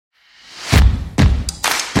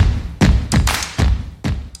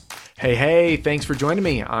Hey, thanks for joining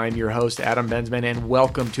me. I'm your host, Adam Bensman, and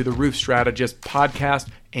welcome to the Roof Strategist podcast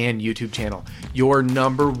and YouTube channel, your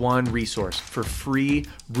number one resource for free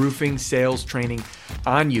roofing sales training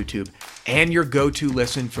on YouTube, and your go-to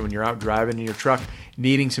listen for when you're out driving in your truck,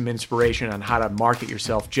 needing some inspiration on how to market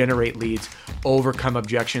yourself, generate leads, overcome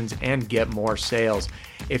objections, and get more sales.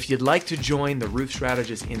 If you'd like to join the Roof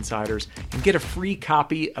Strategist Insiders and get a free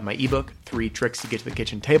copy of my ebook, 3 Tricks to Get to the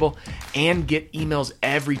Kitchen Table, and get emails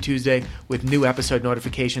every Tuesday with new episode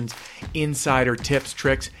notifications, insider tips,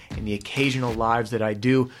 tricks, and the occasional lives that I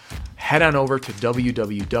do, head on over to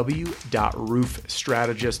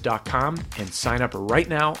www.roofstrategist.com and sign up right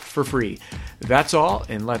now for free. That's all,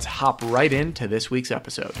 and let's hop right into this week's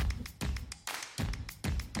episode.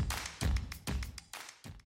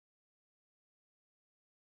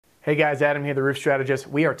 Hey guys, Adam here, the Roof Strategist.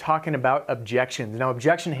 We are talking about objections. Now,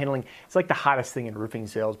 objection handling is like the hottest thing in roofing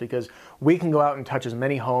sales because we can go out and touch as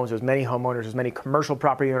many homes, as many homeowners, as many commercial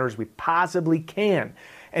property owners as we possibly can.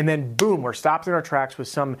 And then boom, we're stopped in our tracks with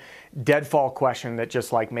some deadfall question that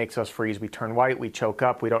just like makes us freeze. We turn white, we choke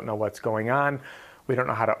up, we don't know what's going on. We don't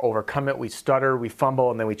know how to overcome it. We stutter, we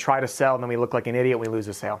fumble, and then we try to sell, and then we look like an idiot, we lose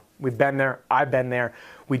a sale. We've been there, I've been there.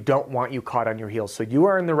 We don't want you caught on your heels. So you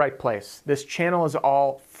are in the right place. This channel is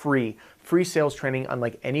all free sales training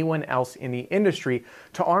unlike anyone else in the industry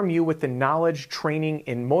to arm you with the knowledge, training,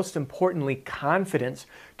 and most importantly, confidence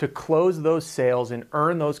to close those sales and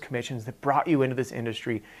earn those commissions that brought you into this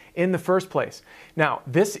industry in the first place. Now,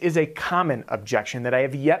 this is a common objection that I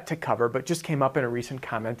have yet to cover, but just came up in a recent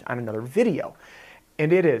comment on another video.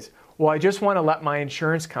 And it is, well, I just want to let my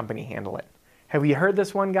insurance company handle it. Have you heard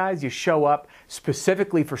this one, guys? You show up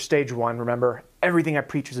specifically for stage 1. Remember, everything I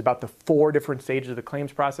preach is about the 4 different stages of the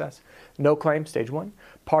claims process. No claim, stage 1.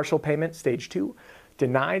 Partial payment, stage 2.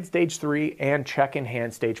 Denied, stage 3. And check in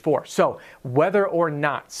hand, stage 4. So whether or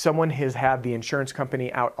not someone has had the insurance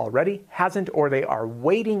company out already, hasn't, or they are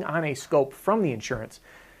waiting on a scope from the insurance,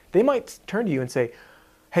 they might turn to you and say,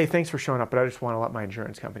 hey, thanks for showing up, but I just want to let my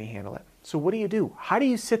insurance company handle it. So what do? How do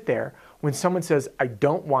you sit there when someone says, I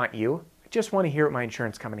don't want you, I just want to hear what my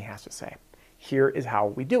insurance company has to say? Here is how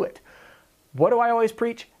we do it. What do I always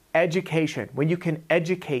preach? Education. When you can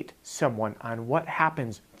educate someone on what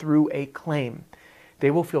happens through a claim, they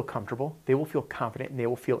will feel comfortable, they will feel confident, and they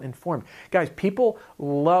will feel informed. Guys, people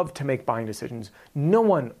love to make buying decisions. No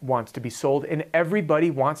one wants to be sold, and everybody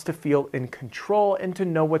wants to feel in control and to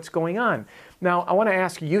know what's going on. Now, I want to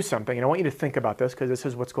ask you something, and I want you to think about this because this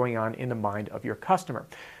is what's going on in the mind of your customer.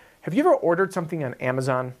 Have you ever ordered something on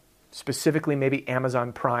Amazon, specifically maybe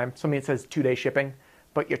Amazon Prime, something that says 2-day shipping,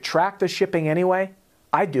 but you track the shipping anyway?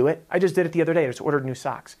 I do it. I just did it the other day. I just ordered new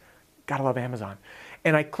socks. Gotta love Amazon.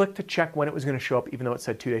 And I clicked to check when it was going to show up, even though it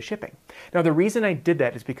said 2-day shipping. Now, the reason I did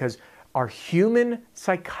that is because our human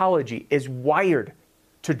psychology is wired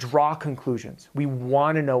to draw conclusions. We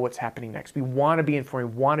want to know what's happening next. We want to be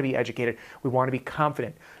informed. We want to be educated. We want to be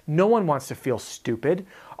confident. No one wants to feel stupid.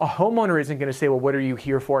 A homeowner isn't going to say, well, what are you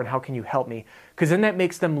here for and how can you help me? Because then that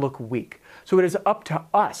makes them look weak. So it is up to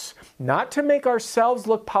us not to make ourselves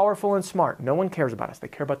look powerful and smart. No one cares about us. They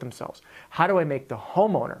care about themselves. How do I make the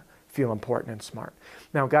homeowner feel important and smart?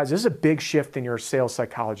 Now, guys, this is a big shift in your sales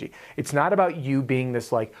psychology. It's not about you being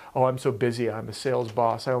this like, oh, I'm so busy, I'm a sales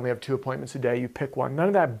boss, I only have 2 appointments a day, you pick one. None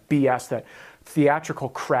of that BS, that theatrical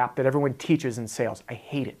crap that everyone teaches in sales. I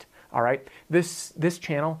hate it, all right? This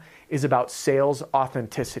channel is about sales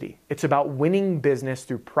authenticity. It's about winning business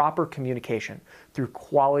through proper communication, through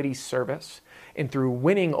quality service, and through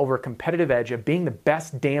winning over a competitive edge of being the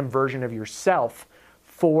best damn version of yourself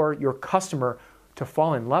for your customer to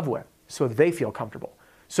fall in love with so they feel comfortable.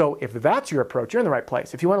 So if that's your approach, you're in the right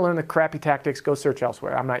place. If you want to learn the crappy tactics, go search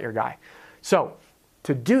elsewhere. I'm not your guy. So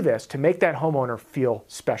to do this, to make that homeowner feel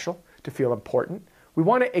special, to feel important, we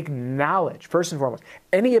want to acknowledge, first and foremost,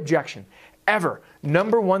 any objection ever.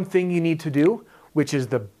 Number one thing you need to do, which is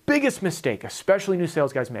the biggest mistake, especially new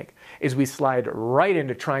sales guys make, is we slide right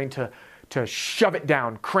into trying to shove it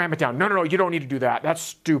down, cram it down. No, you don't need to do that. That's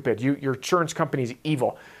stupid. Your insurance company is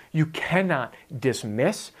evil. You cannot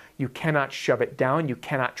dismiss, you cannot shove it down, you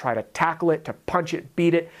cannot try to tackle it, to punch it,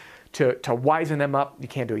 beat it, to wizen them up. You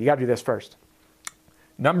can't do it. You got to do this first.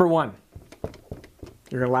 Number 1,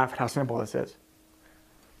 you're going to laugh at how simple this is.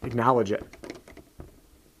 Acknowledge it.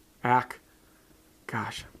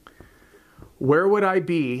 Gosh, where would I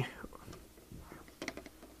be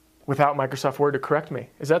without Microsoft Word to correct me?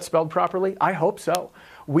 Is that spelled properly? I hope so.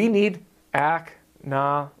 We need acknowledge.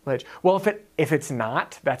 Well, if it's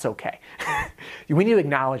not, that's okay. We need to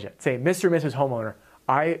acknowledge it. Say, Mr. and Mrs. Homeowner,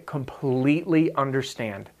 I completely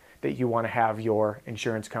understand that you want to have your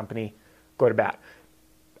insurance company go to bat.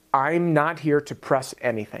 I'm not here to press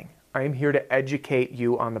anything. I am here to educate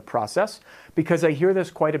you on the process because I hear this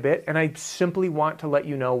quite a bit and I simply want to let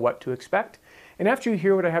you know what to expect. And after you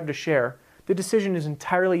hear what I have to share, the decision is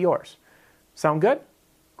entirely yours. Sound good?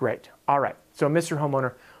 Great. All right. So Mr.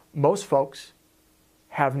 Homeowner, most folks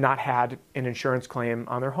have not had an insurance claim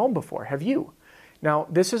on their home before. Have you? Now,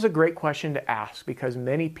 this is a great question to ask because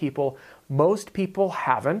most people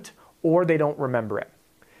haven't or they don't remember it.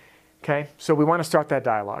 Okay, so we want to start that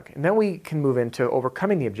dialogue, and then we can move into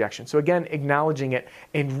overcoming the objection. So again, acknowledging it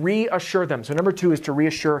and reassure them. So number 2 is to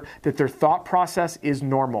reassure that their thought process is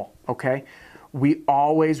normal, okay? We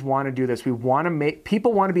always want to do this. People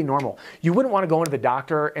want to be normal. You wouldn't want to go into the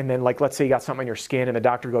doctor and then, like, let's say you got something on your skin and the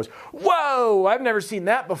doctor goes, whoa, I've never seen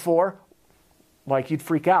that before. Like, you'd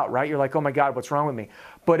freak out, right? You're like, oh my God, what's wrong with me?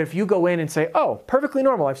 But if you go in and say, oh, perfectly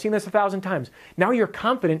normal, I've seen this 1,000 times. Now you're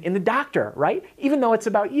confident in the doctor, right? Even though it's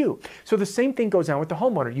about you. So the same thing goes on with the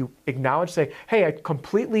homeowner. You acknowledge, say, hey, I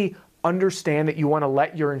completely understand that you want to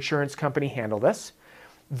let your insurance company handle this,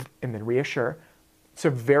 and then reassure. It's a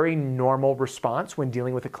very normal response when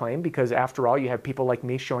dealing with a claim because after all, you have people like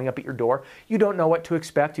me showing up at your door. You don't know what to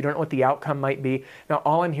expect. You don't know what the outcome might be. Now,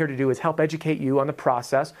 all I'm here to do is help educate you on the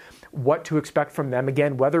process, what to expect from them.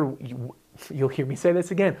 Again, you'll hear me say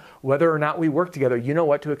this again, whether or not we work together, you know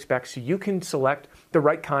what to expect so you can select the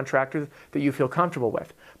right contractor that you feel comfortable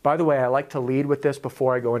with. By the way, I like to lead with this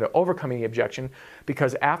before I go into overcoming the objection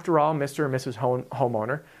because after all, Mr. and Mrs.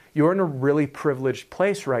 Homeowner, you're in a really privileged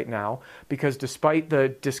place right now because despite the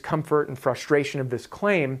discomfort and frustration of this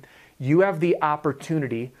claim, you have the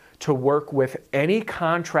opportunity to work with any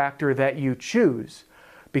contractor that you choose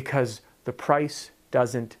because the price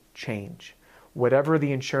doesn't change. Whatever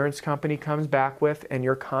the insurance company comes back with and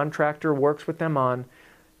your contractor works with them on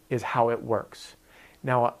is how it works.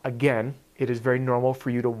 Now, again, it is very normal for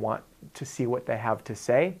you to want to see what they have to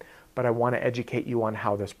say, but I want to educate you on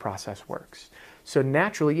how this process works. So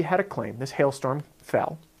naturally, you had a claim. This hailstorm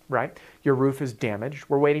fell, right? Your roof is damaged.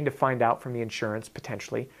 We're waiting to find out from the insurance,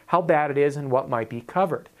 potentially, how bad it is and what might be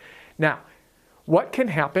covered. Now, what can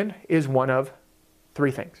happen is one of 3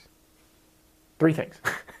 things. 3 things.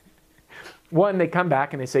 1, they come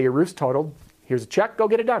back and they say, your roof's totaled. Here's a check. Go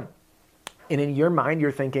get it done. And in your mind,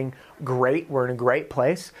 you're thinking, great, we're in a great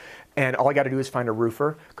place. And all I got to do is find a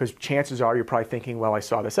roofer because chances are you're probably thinking, well, I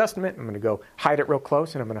saw this estimate. I'm going to go hide it real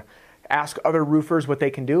close and I'm going to ask other roofers what they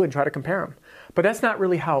can do and try to compare them. But that's not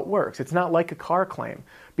really how it works. It's not like a car claim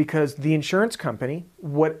because the insurance company,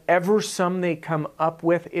 whatever sum they come up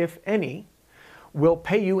with, if any, will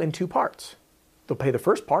pay you in 2 parts. They'll pay the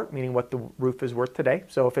first part, meaning what the roof is worth today.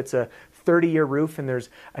 So if it's a 30-year roof and there's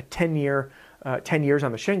a 10 years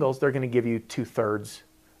on the shingles, they're going to give you 2/3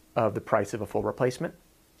 of the price of a full replacement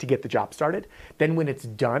to get the job started. Then when it's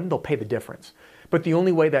done, they'll pay the difference. But the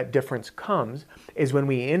only way that difference comes is when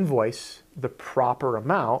we invoice the proper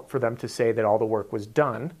amount for them to say that all the work was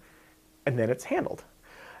done, and then it's handled.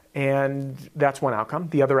 And that's one outcome.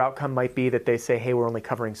 The other outcome might be that they say, hey, we're only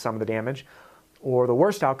covering some of the damage. Or the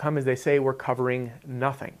worst outcome is they say we're covering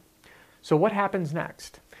nothing. So what happens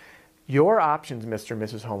next? Your options, Mr. and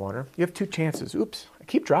Mrs. Homeowner, you have 2 chances. Oops, I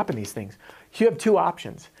keep dropping these things. You have 2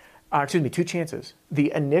 options. 2 chances.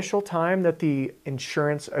 The initial time that the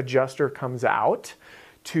insurance adjuster comes out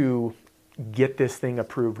to get this thing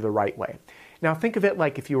approved the right way. Now think of it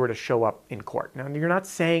like if you were to show up in court. Now you're not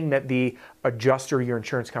saying that the adjuster, your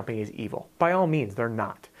insurance company, is evil. By all means, they're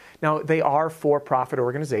not. Now they are for-profit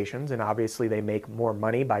organizations and obviously they make more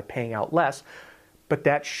money by paying out less, but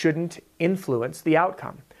that shouldn't influence the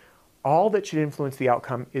outcome. All that should influence the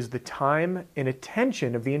outcome is the time and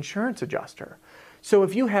attention of the insurance adjuster. So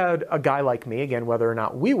if you had a guy like me, again, whether or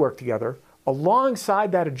not we work together,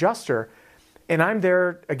 alongside that adjuster, and I'm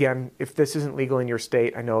there, again, if this isn't legal in your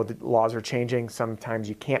state, I know the laws are changing. Sometimes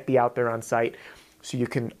you can't be out there on site, so you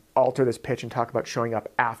can alter this pitch and talk about showing up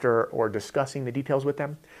after or discussing the details with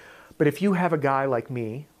them. But if you have a guy like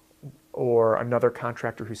me or another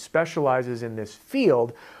contractor who specializes in this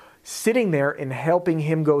field, sitting there and helping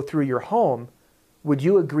him go through your home, would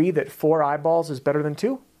you agree that 4 eyeballs is better than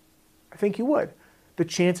 2? I think you would. The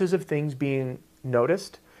chances of things being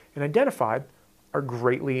noticed and identified are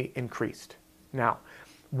greatly increased. Now,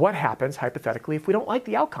 what happens hypothetically if we don't like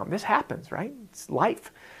the outcome? This happens, right? It's life.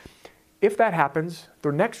 If that happens,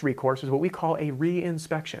 the next recourse is what we call a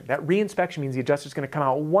re-inspection. That re-inspection means the adjuster's going to come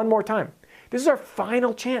out one more time. This is our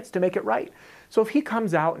final chance to make it right. So if he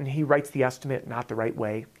comes out and he writes the estimate not the right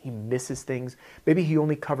way, he misses things, maybe he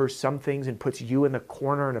only covers some things and puts you in the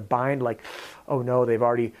corner in a bind like, oh no, they've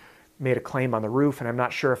already made a claim on the roof and I'm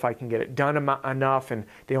not sure if I can get it done enough and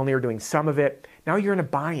they only are doing some of it. Now you're in a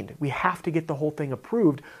bind. We have to get the whole thing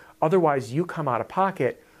approved. Otherwise you come out of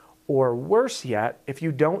pocket, or worse yet, if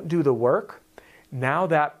you don't do the work, now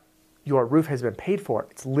that your roof has been paid for,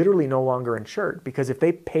 it's literally no longer insured, because if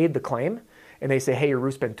they paid the claim and they say, hey, your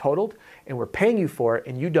roof's been totaled and we're paying you for it,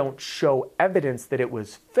 and you don't show evidence that it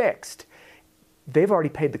was fixed, they've already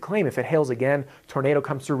paid the claim. If it hails again, tornado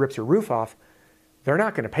comes through, rips your roof off, they're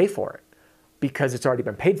not going to pay for it because it's already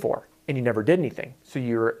been paid for and you never did anything. So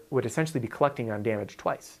you would essentially be collecting on damage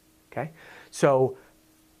twice, okay? So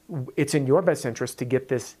it's in your best interest to get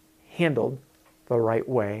this handled the right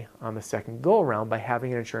way on the second go around by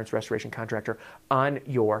having an insurance restoration contractor on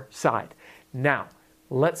your side. Now,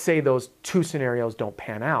 let's say those two scenarios don't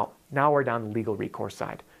pan out. Now we're down the legal recourse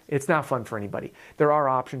side. It's not fun for anybody. There are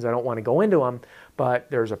options. I don't want to go into them, but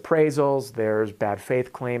there's appraisals, there's bad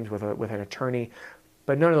faith claims with an attorney,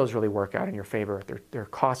 but none of those really work out in your favor. They're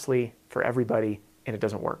costly for everybody, and it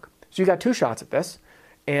doesn't work. So you got two shots at this,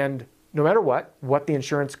 and no matter what the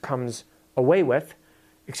insurance comes away with,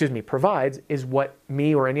 provides, is what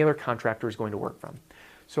me or any other contractor is going to work from.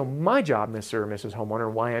 So my job, Mr. or Mrs. Homeowner,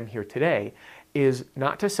 and why I'm here today, is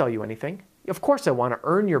not to sell you anything. Of course I want to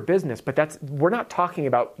earn your business, but we're not talking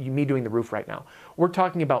about me doing the roof right now. We're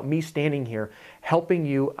talking about me standing here helping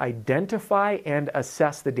you identify and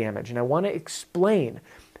assess the damage. And I want to explain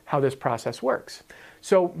how this process works.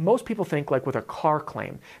 So most people think, like with a car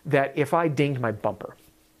claim, that if I dinged my bumper,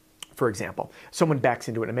 for example, someone backs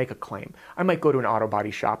into it and make a claim, I might go to an auto body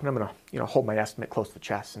shop and I'm going to hold my estimate close to the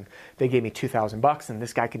chest, and they gave me $2,000 and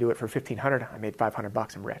this guy can do it for $1,500. I made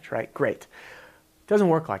 $500. I'm rich, right? Great. It doesn't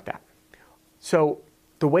work like that. So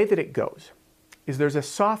the way that it goes is there's a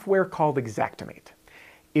software called Xactimate.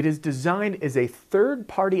 It is designed as a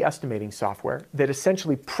third-party estimating software that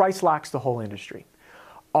essentially price locks the whole industry.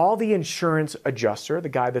 All the insurance adjuster, the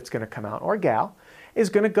guy that's going to come out, or gal, is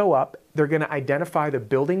going to go up. They're going to identify the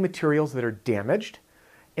building materials that are damaged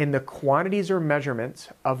and the quantities or measurements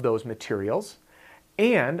of those materials,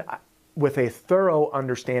 and with a thorough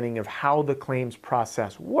understanding of how the claims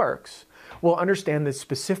process works, will understand the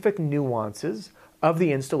specific nuances of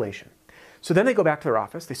the installation. So then they go back to their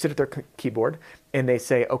office, they sit at their keyboard, and they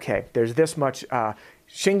say, okay, there's this much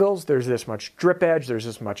shingles, there's this much drip edge, there's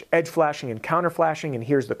this much edge flashing and counter flashing, and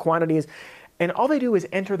here's the quantities. And all they do is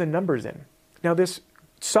enter the numbers in. Now this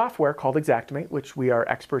software called Xactimate, which we are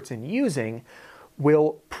experts in using,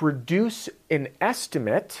 will produce an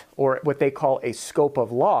estimate, or what they call a scope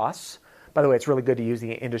of loss. By the way, it's really good to use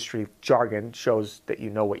the industry jargon, shows that you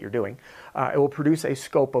know what you're doing. It will produce a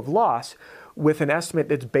scope of loss with an estimate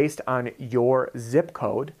that's based on your zip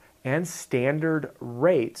code and standard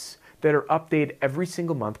rates that are updated every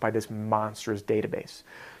single month by this monstrous database.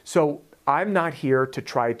 So I'm not here to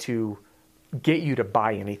try to get you to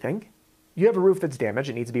buy anything. You have a roof that's damaged,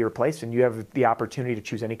 it needs to be replaced, and you have the opportunity to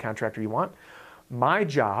choose any contractor you want. My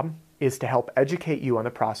job is to help educate you on the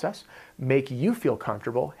process, make you feel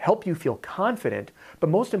comfortable, help you feel confident, but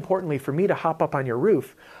most importantly, for me to hop up on your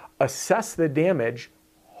roof, assess the damage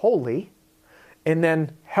wholly, and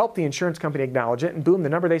then help the insurance company acknowledge it, and boom, the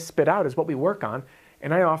number they spit out is what we work on,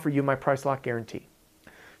 and I offer you my price lock guarantee.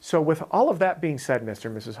 So with all of that being said, Mr.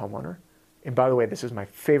 and Mrs. Homeowner, and by the way, this is my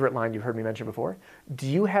favorite line you've heard me mention before, do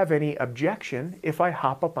you have any objection if I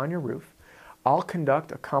hop up on your roof? I'll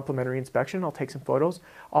conduct a complimentary inspection, I'll take some photos,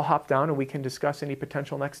 I'll hop down and we can discuss any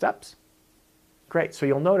potential next steps. Great, so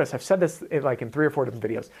you'll notice I've said this like in 3 or 4 different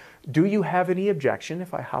videos. Do you have any objection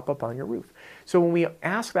if I hop up on your roof? So when we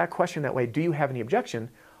ask that question that way, do you have any objection?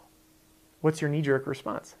 What's your knee-jerk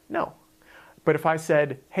response? No. But if I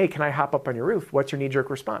said, hey, can I hop up on your roof? What's your knee-jerk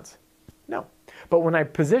response? No. But when I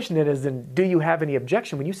position it as in, do you have any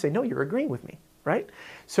objection? When you say no, you're agreeing with me, right?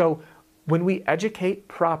 So when we educate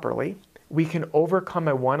properly, we can overcome,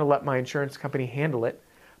 I want to let my insurance company handle it,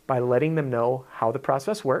 by letting them know how the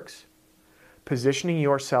process works, positioning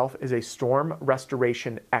yourself as a storm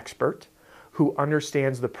restoration expert who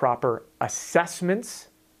understands the proper assessments,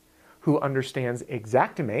 who understands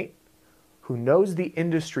Xactimate, who knows the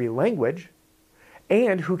industry language,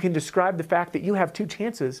 and who can describe the fact that you have 2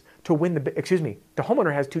 chances to win the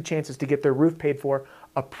homeowner has 2 chances to get their roof paid for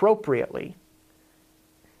appropriately.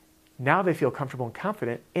 Now they feel comfortable and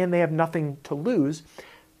confident, and they have nothing to lose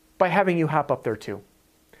by having you hop up there too.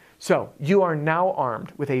 So you are now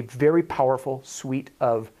armed with a very powerful suite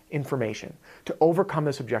of information to overcome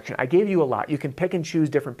this objection. I gave you a lot. You can pick and choose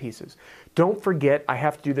different pieces. Don't forget, I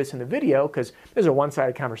have to do this in the video because this is a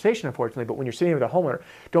one-sided conversation, unfortunately, but when you're sitting with a homeowner,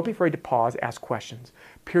 don't be afraid to pause, ask questions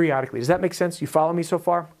periodically. Does that make sense? You follow me so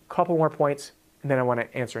far? A couple more points, and then I want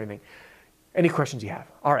to answer anything. Any questions you have?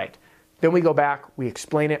 All right. Then we go back, we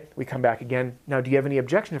explain it, we come back again. Now, do you have any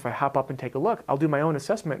objection if I hop up and take a look? I'll do my own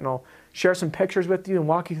assessment and I'll share some pictures with you and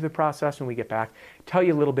walk you through the process when we get back, tell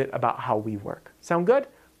you a little bit about how we work. Sound good?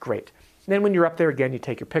 Great. Then when you're up there again, you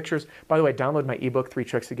take your pictures. By the way, download my ebook, 3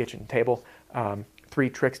 Tricks to Get You to the Table, 3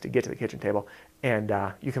 Tricks to Get to the Kitchen Table, and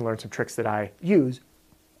you can learn some tricks that I use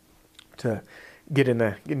to get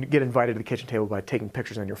invited to the kitchen table by taking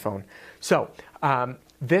pictures on your phone. So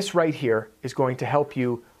this right here is going to help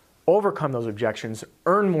you overcome those objections,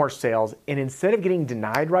 earn more sales, and instead of getting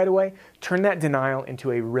denied right away, turn that denial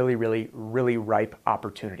into a really, really, really ripe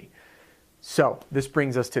opportunity. So this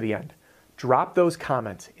brings us to the end. Drop those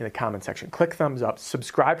comments in the comment section. Click thumbs up,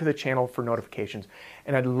 subscribe to the channel for notifications,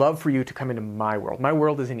 and I'd love for you to come into my world. My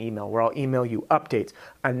world is an email where I'll email you updates,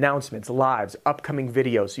 announcements, lives, upcoming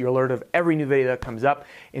videos, so you're alerted of every new video that comes up.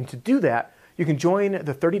 And to do that, you can join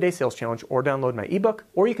the 30-day sales challenge or download my ebook,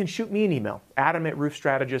 or you can shoot me an email,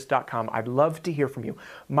 adam@roofstrategist.com. I'd love to hear from you.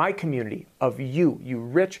 My community of you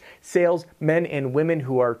rich sales men and women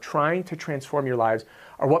who are trying to transform your lives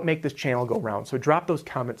are what make this channel go round. So drop those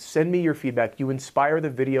comments, send me your feedback. You inspire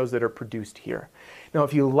the videos that are produced here. Now,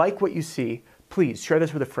 if you like what you see, please share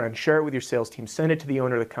this with a friend, share it with your sales team, send it to the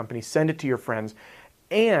owner of the company, send it to your friends.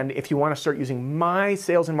 And if you want to start using my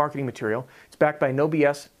sales and marketing material, it's backed by no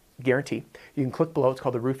BS guarantee. You can click below. It's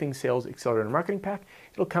called the Roofing Sales Accelerator Marketing Pack.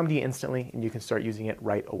 It'll come to you instantly and you can start using it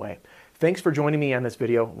right away. Thanks for joining me on this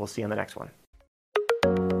video. We'll see you on the next one.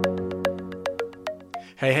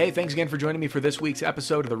 Hey, thanks again for joining me for this week's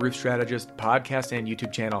episode of the Roof Strategist podcast and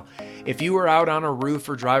YouTube channel. If you are out on a roof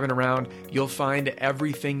or driving around, you'll find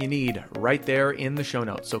everything you need right there in the show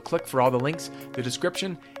notes. So click for all the links, the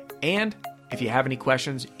description, and if you have any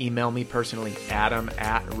questions, email me personally,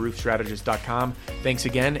 adam@roofstrategist.com. Thanks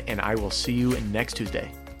again, and I will see you next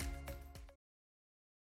Tuesday.